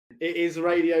It is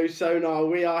Radio Sonar.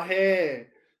 We are here.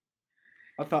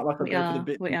 I felt like I'd go for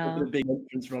the big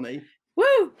entrance, Ronnie.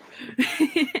 Woo!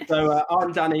 So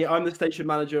I'm Danny. I'm the station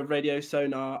manager of Radio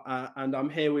Sonar, and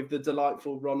I'm here with the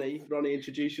delightful Ronnie. Ronnie,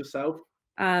 introduce yourself.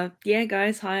 Yeah,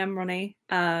 guys. Hi, I'm Ronnie.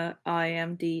 I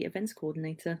am the events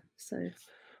coordinator.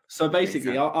 So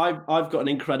basically, I've got an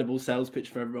incredible sales pitch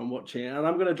for everyone watching, and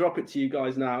I'm going to drop it to you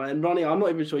guys now. And Ronnie, I'm not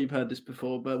even sure you've heard this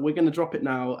before, but we're going to drop it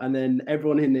now, and then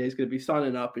everyone in there is going to be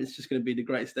signing up. It's just going to be the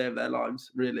greatest day of their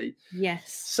lives, really.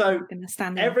 Yes. So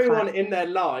everyone in their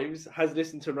lives has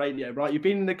listened to radio, right? You've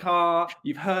been in the car,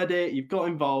 you've heard it, you've got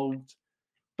involved.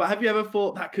 But have you ever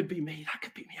thought, that could be me, that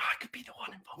could be me, I could be the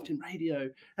one involved in radio?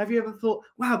 Have you ever thought,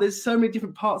 wow, there's so many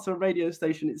different parts of a radio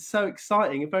station, it's so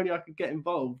exciting, if only I could get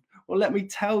involved? Well, let me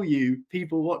tell you,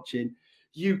 people watching,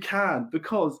 you can,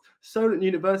 because Solent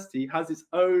University has its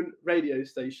own radio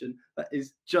station that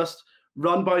is just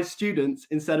run by students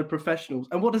instead of professionals.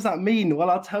 And what does that mean?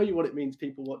 Well, I'll tell you what it means,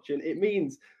 people watching. It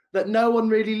means that no one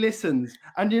really listens.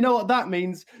 And you know what that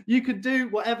means? You could do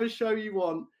whatever show you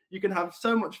want. You can have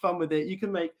so much fun with it. You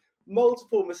can make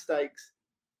multiple mistakes,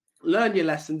 learn your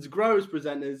lessons, grow as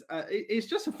presenters. It's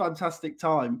just a fantastic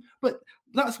time. But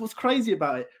that's what's crazy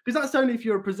about it, because that's only if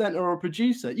you're a presenter or a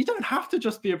producer. You don't have to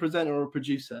just be a presenter or a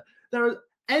producer. There are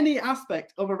any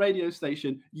aspect of a radio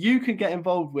station you can get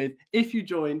involved with if you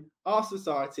join our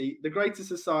society, the greatest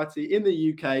society in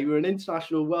the UK. We're an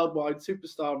international, worldwide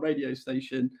superstar radio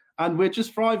station, and we're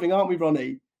just thriving, aren't we,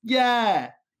 Ronnie?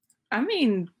 Yeah. I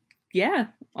mean, yeah,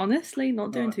 honestly,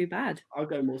 not doing too bad. I'll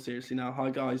go more seriously now. Hi,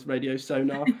 guys. Radio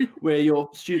Sonar. We're your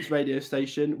students' radio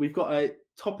station. We've got a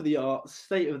top-of-the-art,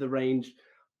 state-of-the-range,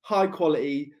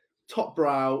 high-quality,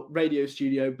 top-brow radio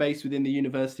studio based within the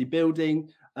university building.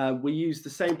 We use the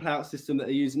same playout system that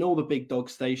they use in all the big dog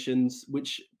stations,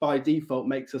 which by default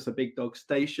makes us a big dog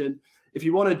station. If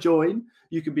you want to join,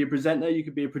 you could be a presenter, you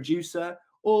could be a producer,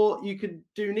 or you could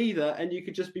do neither, and you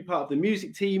could just be part of the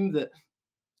music team that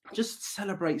just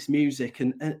celebrates music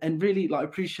and really like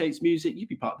appreciates music. You'd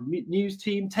be part of the news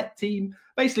team, tech team,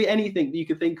 basically anything that you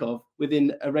could think of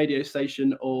within a radio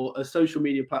station or a social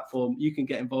media platform you can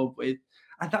get involved with.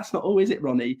 And that's not all, is it,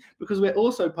 Ronnie? Because we're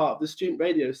also part of the Student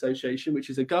Radio Association, which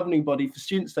is a governing body for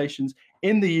student stations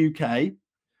in the UK,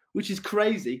 which is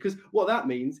crazy, because what that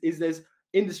means is there's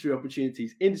industry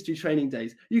opportunities, industry training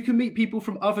days. You can meet people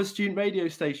from other student radio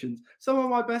stations. Some of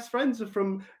my best friends are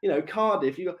from,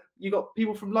 Cardiff. You got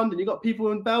people from London. You got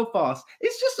people in Belfast.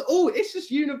 It's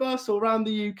just universal around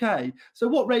the UK. So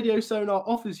what Radio Sonar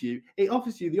offers you, it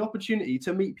offers you the opportunity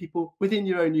to meet people within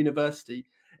your own university.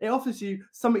 It offers you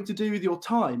something to do with your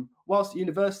time whilst at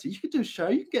university. You can do a show,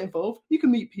 you can get involved, you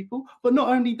can meet people, but not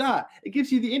only that, it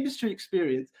gives you the industry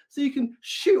experience. So you can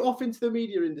shoot off into the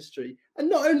media industry.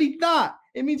 And not only that,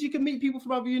 it means you can meet people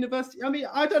from other universities. I mean,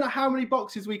 I don't know how many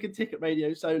boxes we can tick at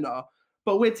Radio Sonar,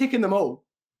 but we're ticking them all.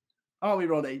 Aren't we,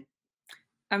 Ronnie?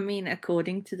 I mean,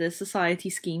 according to the society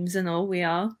schemes and all, we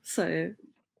are, so...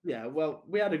 Yeah, well,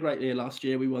 we had a great year last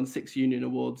year. We won 6 union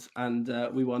awards and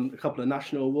we won a couple of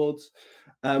national awards.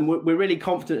 We're really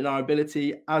confident in our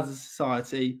ability as a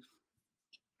society.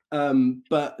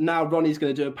 But now Ronnie's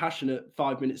going to do a passionate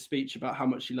 5-minute speech about how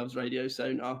much she loves Radio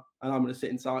Sonar, and I'm going to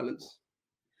sit in silence.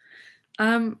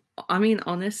 I mean,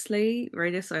 honestly,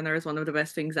 Radio Sonar is one of the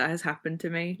best things that has happened to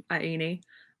me at uni.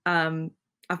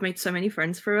 I've made so many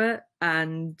friends through it,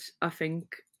 and I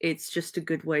think it's just a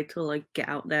good way to like get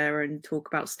out there and talk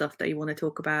about stuff that you want to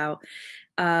talk about.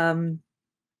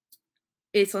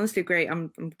 It's honestly great.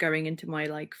 I'm going into my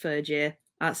like 3rd year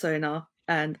at Sonar,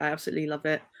 and I absolutely love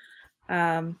it.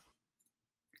 The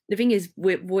thing is,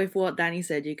 with what Danny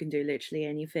said, you can do literally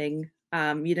anything.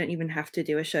 You don't even have to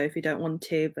do a show if you don't want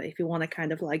to, but if you want to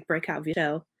kind of like break out of your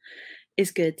shell,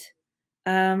 it's good.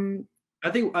 I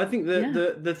think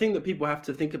the thing that people have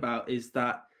to think about is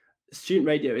that student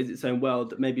radio is its own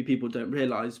world that maybe people don't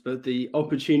realize, but the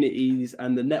opportunities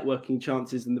and the networking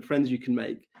chances and the friends you can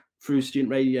make through student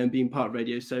radio and being part of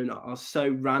Radio Sonar are so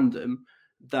random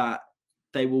that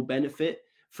they will benefit.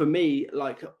 For me,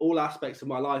 like all aspects of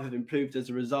my life have improved as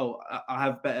a result. I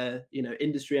have better,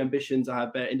 industry ambitions. I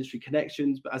have better industry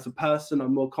connections, but as a person,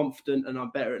 I'm more confident and I'm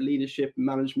better at leadership and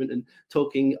management and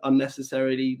talking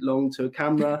unnecessarily long to a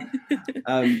camera.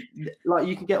 Like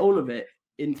you can get all of it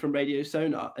in from Radio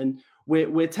Sonar, and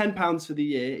we're £10 for the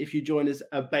year if you join as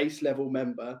a base level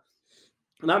member.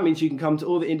 And that means you can come to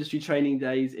all the industry training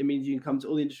days. It means you can come to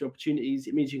all the industry opportunities.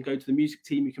 It means you can go to the music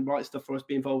team. You can write stuff for us,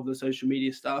 be involved with the social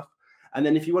media stuff. And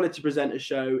then if you wanted to present a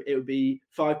show, it would be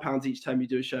 £5 each time you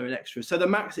do a show in extra. So the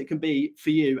max it can be for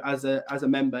you as a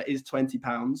member is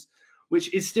 £20.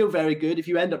 which is still very good. If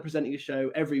you end up presenting a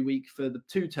show every week for the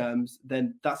 2 terms,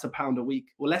 then that's £1 a week,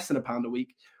 or less than £1 a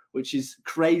week, which is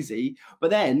crazy. But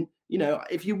then, you know,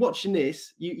 if you're watching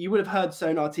this, you would have heard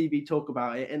Sonar TV talk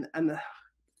about it, and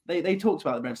they talked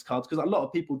about the Revs cards, because a lot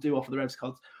of people do offer the Revs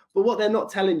cards. But what they're not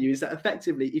telling you is that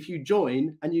effectively, if you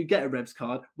join and you get a Revs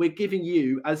card, we're giving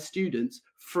you as students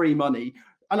free money.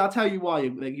 And I'll tell you why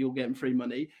you're getting free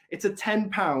money. It's a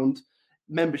 £10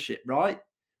 membership, right?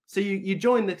 So you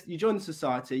join the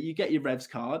society, you get your Revs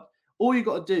card. All you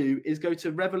got to do is go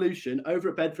to Revolution over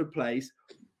at Bedford Place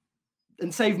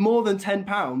and save more than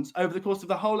 £10 over the course of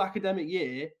the whole academic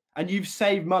year, and you've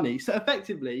saved money. So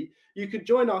effectively, you could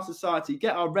join our society,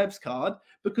 get our Revs card,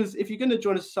 because if you're going to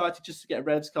join a society just to get a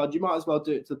Revs card, you might as well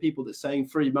do it to the people that's saying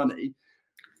free money.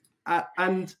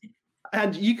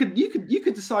 And you could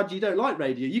decide you don't like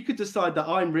radio. You could decide that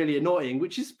I'm really annoying,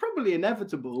 which is probably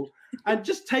inevitable, and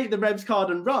just take the Revs card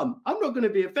and run. I'm not going to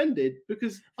be offended,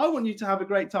 because I want you to have a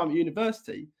great time at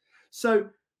university. So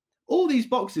all these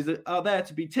boxes are there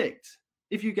to be ticked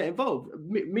if you get involved.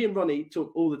 Me and Ronnie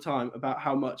talk all the time about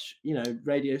how much, you know,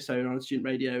 Radio Sonar and student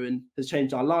radio and has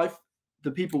changed our life.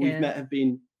 The people we've met have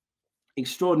been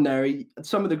extraordinary.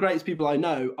 Some of the greatest people I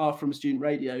know are from student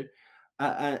radio.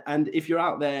 And if you're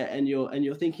out there and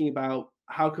you're thinking about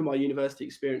how can my university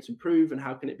experience improve and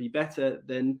how can it be better,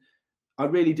 then I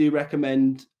really do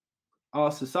recommend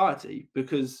our society,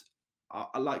 because I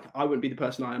wouldn't be the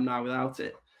person I am now without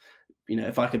it. You know,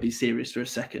 if I could be serious for a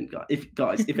second,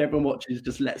 if everyone watches,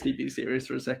 just lets me be serious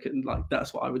for a second, like,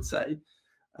 that's what I would say.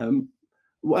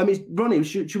 Well, I mean, Ronnie,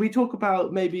 should we talk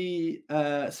about maybe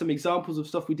some examples of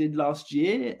stuff we did last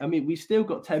year? I mean, we've still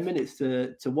got 10 minutes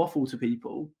to waffle to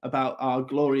people about our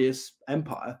glorious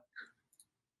empire.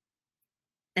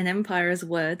 An empire is a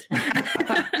word.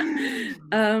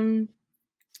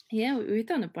 Yeah, we've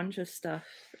done a bunch of stuff.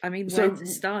 I mean, where to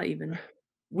start even?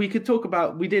 We could talk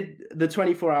about, we did the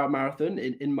 24-hour marathon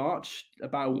in March,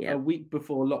 about a week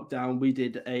before lockdown. We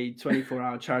did a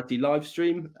 24-hour charity live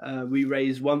stream. We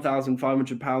raised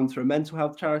 £1,500 for a mental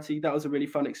health charity. That was a really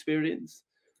fun experience.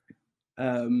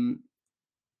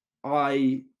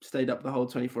 I stayed up the whole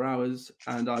 24 hours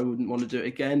and I wouldn't want to do it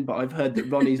again, but I've heard that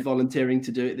Ronnie's volunteering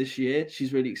to do it this year.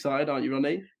 She's really excited, aren't you,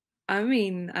 Ronnie? I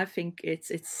mean, I think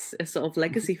it's a sort of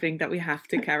legacy thing that we have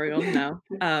to carry on now.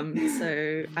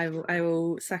 So I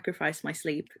will sacrifice my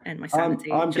sleep and my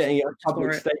sanity. I'm getting a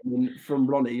public statement from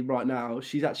Ronnie right now.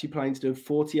 She's actually planning to do a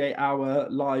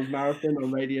 48-hour live marathon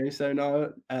on Radio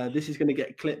Sonar. This is going to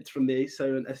get clipped from the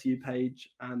Solent SU page,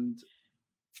 and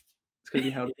it's going to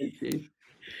be held against you.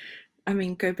 I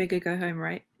mean, go big or go home,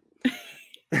 right?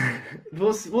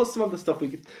 What's some other stuff we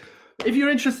could... If you're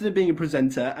interested in being a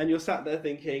presenter and you're sat there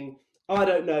thinking, I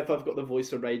don't know if I've got the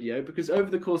voice for radio, because over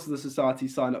the course of the society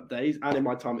sign-up days and in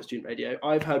my time at student radio,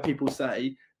 I've heard people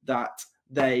say that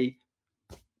they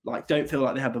don't feel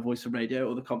like they have the voice for radio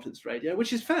or the confidence for radio,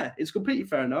 which is fair. It's completely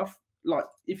fair enough. Like,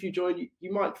 if you join,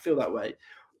 you might feel that way.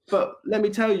 But let me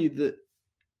tell you that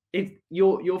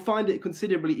you'll find it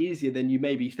considerably easier than you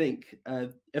maybe think.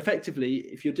 Effectively,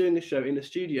 if you're doing a show in a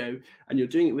studio and you're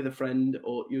doing it with a friend,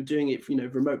 or you're doing it,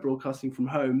 remote broadcasting from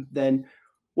home, then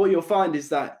what you'll find is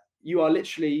that you are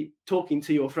literally talking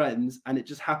to your friends and it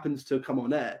just happens to come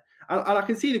on air. And I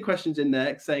can see the questions in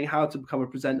there saying how to become a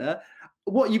presenter.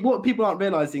 What people aren't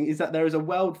realizing is that there is a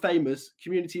world famous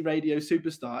community radio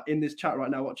superstar in this chat right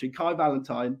now watching, Kai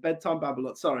Valentine, Bedtime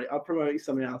Babylon. Sorry, I'm promoting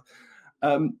something else.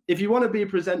 If you want to be a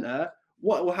presenter,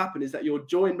 what will happen is that you'll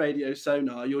join Radio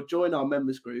Sonar, you'll join our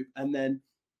members group, and then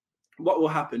what will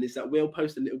happen is that we'll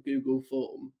post a little Google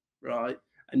form, right?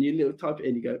 And you type it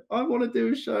in, you go, I want to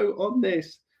do a show on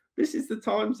this. This is the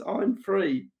times I'm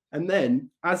free. And then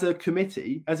as a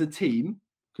committee, as a team,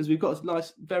 because we've got a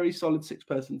nice, very solid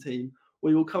 6-person team,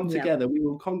 we will come together, we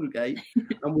will congregate,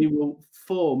 and we will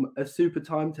form a super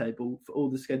timetable for all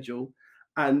the schedule.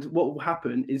 And what will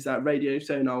happen is that Radio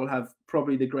Sonar will have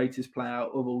probably the greatest play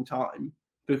out of all time,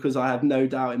 because I have no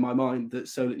doubt in my mind that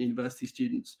Solent University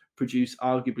students produce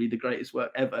arguably the greatest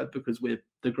work ever, because we're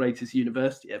the greatest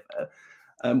university ever.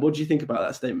 What do you think about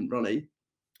that statement, Ronnie?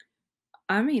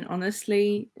 I mean,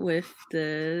 honestly, with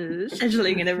the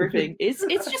scheduling and everything, it's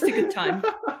just a good time.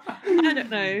 I don't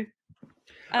know.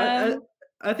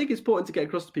 I think it's important to get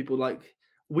across to people, like,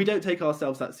 we don't take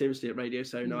ourselves that seriously at Radio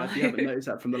Sonar. No. If you haven't noticed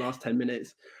that from the last 10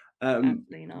 minutes,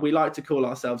 we like to call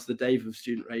ourselves the Dave of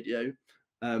student radio.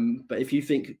 But if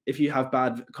you have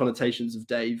bad connotations of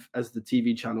Dave as the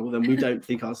TV channel, then we don't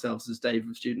think ourselves as Dave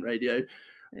of student radio.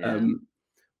 Yeah.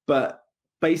 But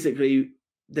basically,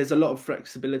 there's a lot of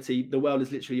flexibility. The world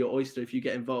is literally your oyster if you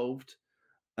get involved.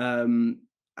 And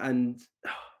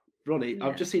Ronnie, Yeah.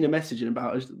 I've just seen a message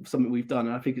about something we've done,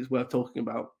 and I think it's worth talking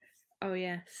about. Oh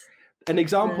yes. An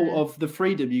example of the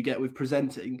freedom you get with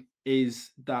presenting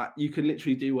is that you can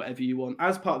literally do whatever you want.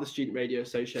 As part of the Student Radio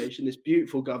Association, this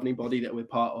beautiful governing body that we're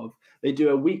part of, they do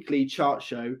a weekly chart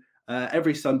show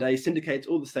every Sunday, syndicates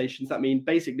all the stations. That means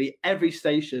basically every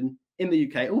station in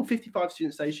the UK, all 55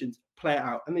 student stations, play it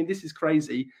out. I mean, this is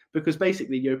crazy because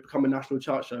basically you become a national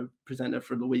chart show presenter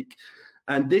for the week.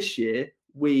 And this year,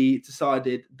 we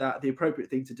decided that the appropriate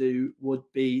thing to do would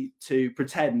be to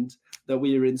pretend that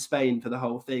we were in Spain for the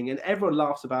whole thing. And everyone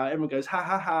laughs about it. Everyone goes, ha,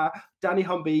 ha, ha, Danny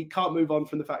Humby can't move on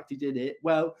from the fact he did it.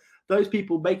 Well, those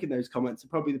people making those comments are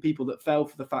probably the people that fell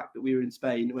for the fact that we were in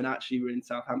Spain when actually we're in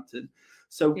Southampton.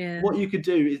 So what you could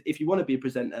do is, if you want to be a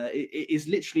presenter, it is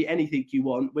literally anything you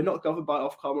want. We're not governed by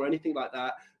Ofcom or anything like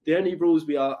that. The only rules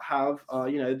we have are,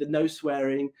 the no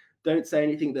swearing. Don't say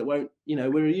anything that won't,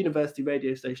 we're a university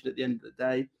radio station at the end of the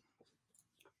day.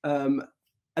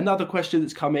 Another question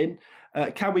that's come in,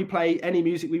 can we play any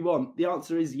music we want? The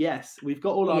answer is yes. We've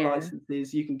got all our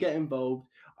licenses. You can get involved.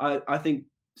 I think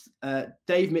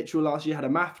Dave Mitchell last year had a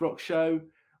math rock show,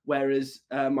 whereas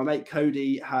my mate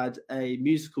Cody had a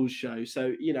musical show.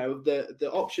 So, the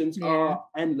options are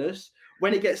endless.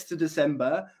 When it gets to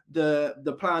December,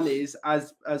 the plan is,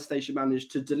 as station manager,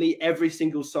 to delete every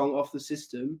single song off the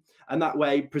system. And that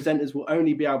way presenters will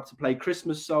only be able to play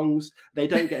Christmas songs. They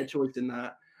don't get a choice in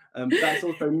that. That's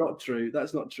also not true.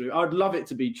 That's not true. I'd love it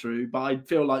to be true, but I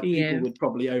feel like people would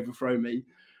probably overthrow me.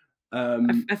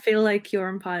 I feel like your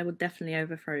empire would definitely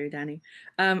overthrow you, Danny.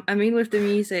 I mean, with the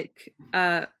music,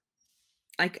 I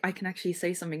can actually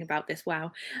say something about this.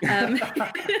 Wow.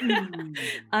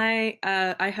 I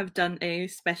have done a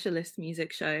specialist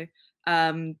music show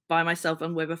by myself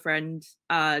and with a friend,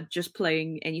 just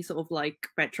playing any sort of like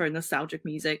retro nostalgic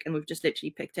music, and we've just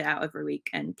literally picked it out every week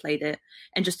and played it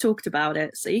and just talked about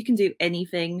it. So you can do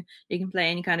anything, you can play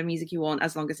any kind of music you want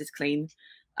as long as it's clean.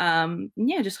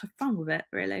 Just have fun with it,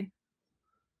 really.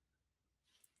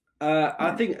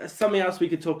 I think something else we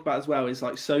could talk about as well is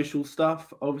like social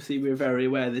stuff. Obviously, we're very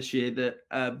aware this year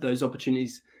that those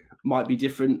opportunities might be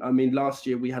different. I mean, last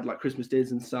year we had like Christmas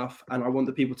dinners and stuff, and I want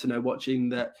the people to know watching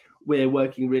that we're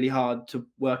working really hard to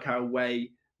work out a way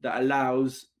that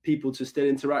allows people to still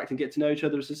interact and get to know each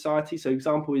other as a society. So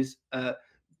example is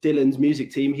Dylan's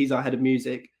music team. He's our head of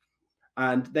music,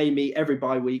 and they meet every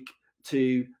bi-week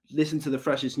to listen to the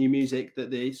freshest new music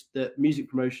that music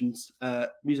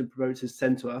promoters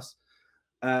send to us.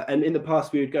 And in the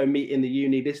past, we would go meet in the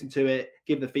uni, listen to it,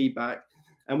 give the feedback.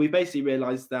 And we basically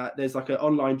realized that there's like an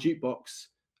online jukebox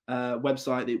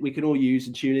website that we can all use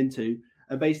and tune into.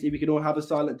 And basically we can all have a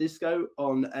silent disco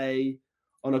on a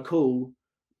call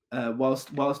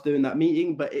whilst doing that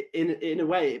meeting. But in a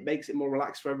way, it makes it more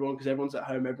relaxed for everyone because everyone's at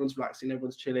home, everyone's relaxing,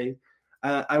 everyone's chilling.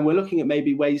 And we're looking at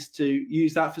maybe ways to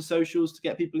use that for socials to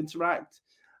get people interact.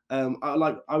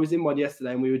 I was in one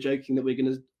yesterday and we were joking that we're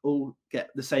going to all get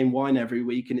the same wine every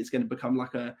week, and it's going to become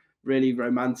like a really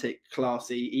romantic,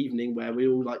 classy evening where we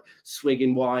all like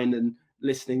swigging wine and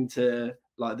listening to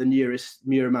like the newest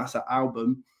Muramasa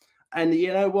album. And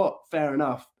you know what? Fair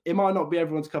enough. It might not be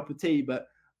everyone's cup of tea, but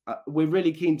we're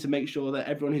really keen to make sure that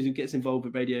everyone who gets involved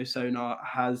with Radio Sonar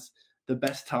has the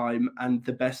best time and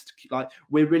the best, like,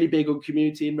 we're really big on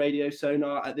community in Radio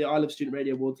Sonar. At the Isle of Student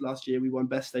Radio Awards last year, we won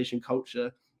Best Station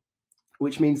Culture,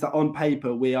 which means that on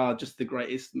paper, we are just the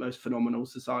greatest, most phenomenal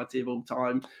society of all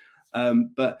time.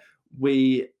 But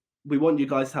we want you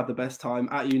guys to have the best time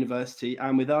at university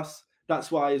and with us.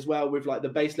 That's why as well, with like the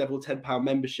base level £10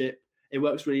 membership, it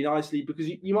works really nicely because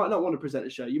you might not want to present a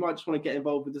show. You might just want to get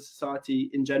involved with the society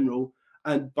in general.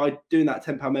 And by doing that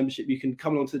 £10 membership, you can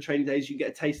come along to the training days. You can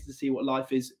get a taste to see what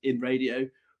life is in radio,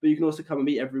 but you can also come and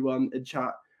meet everyone and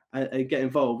chat and get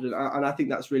involved. And I think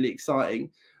that's really exciting.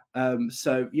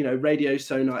 So, Radio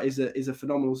Sonar is a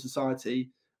phenomenal society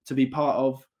to be part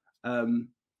of.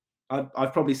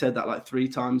 I've probably said that like 3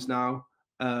 times now.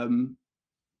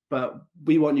 But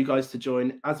we want you guys to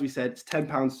join. As we said, it's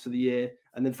 £10 for the year,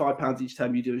 and then £5 each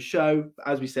time you do a show.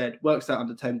 As we said, works out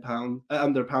under £10,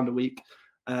 under £1 a week.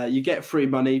 You get free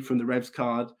money from the Revs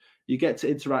card. You get to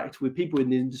interact with people in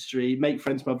the industry, make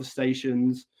friends from other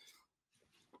stations.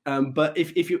 But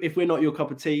if we're not your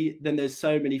cup of tea, then there's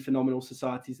so many phenomenal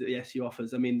societies that the SU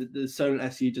offers. I mean, the Sonar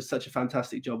SU does such a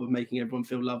fantastic job of making everyone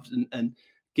feel loved and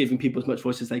giving people as much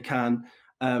voice as they can.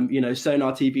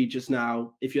 Sonar TV just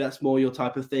now, if that's more your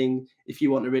type of thing, if you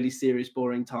want a really serious,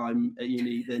 boring time at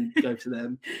uni, then go to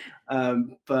them.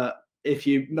 But if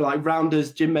you like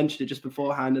Rounders, Jim mentioned it just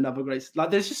beforehand, another great, like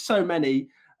there's just so many.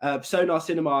 Sonar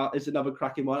Cinema is another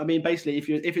cracking one. I mean, basically,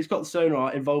 if it's got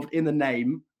Sonar involved in the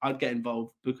name, I'd get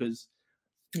involved because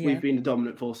Yeah. we've been a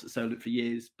dominant force at Solent for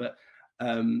years. But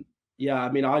yeah,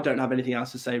 I mean, I don't have anything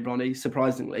else to say, Ronnie,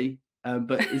 surprisingly.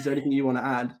 But is there anything you want to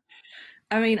add?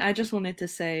 I mean, I just wanted to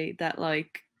say that,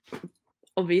 like,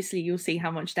 obviously you'll see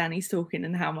how much Danny's talking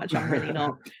and how much I'm really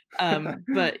not.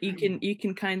 But you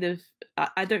can kind of,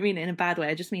 I don't mean it in a bad way.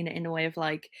 I just mean it in a way of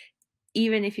like,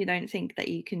 even if you don't think that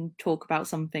you can talk about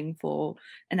something for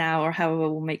an hour, however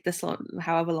we'll make the slot,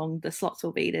 however long the slots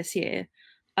will be this year,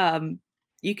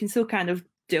 you can still kind of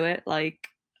do it. Like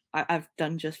I've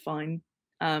done just fine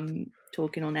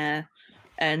talking on air,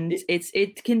 and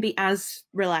it can be as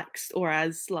relaxed or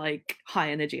as like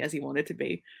high energy as you want it to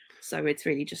be. So it's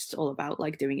really just all about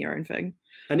like doing your own thing.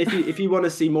 And if you want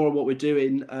to see more of what we're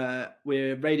doing,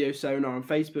 we're Radio Sonar on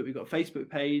Facebook. We've got a Facebook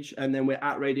page, and then we're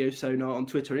at Radio Sonar on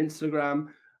Twitter and Instagram.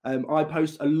 I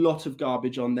post a lot of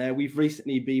garbage on there. We've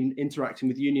recently been interacting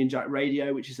with Union Jack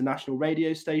Radio, which is a national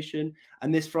radio station.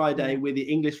 And this Friday, we're the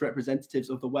English representatives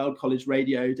of the World College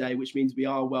Radio Day, which means we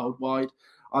are worldwide.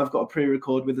 I've got a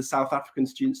pre-record with the South African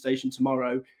student station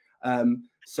tomorrow.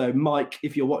 So Mike,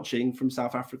 if you're watching from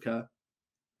South Africa,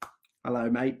 hello,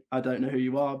 mate. I don't know who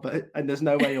you are, and there's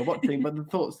no way you're watching, but the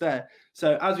thought's there.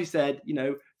 So as we said,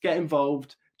 get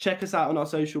involved. Check us out on our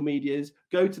social medias.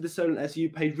 Go to the Solent SU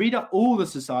page. Read up all the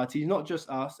societies, not just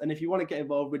us. And if you want to get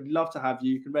involved, we'd love to have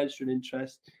you. You can register an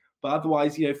interest. But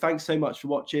otherwise, thanks so much for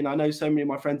watching. I know so many of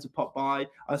my friends have popped by.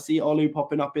 I see Olu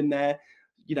popping up in there.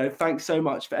 Thanks so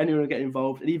much for anyone getting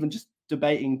involved and even just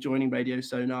debating joining Radio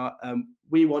Sonar.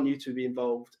 We want you to be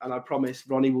involved. And I promise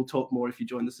Ronnie will talk more if you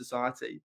join the society.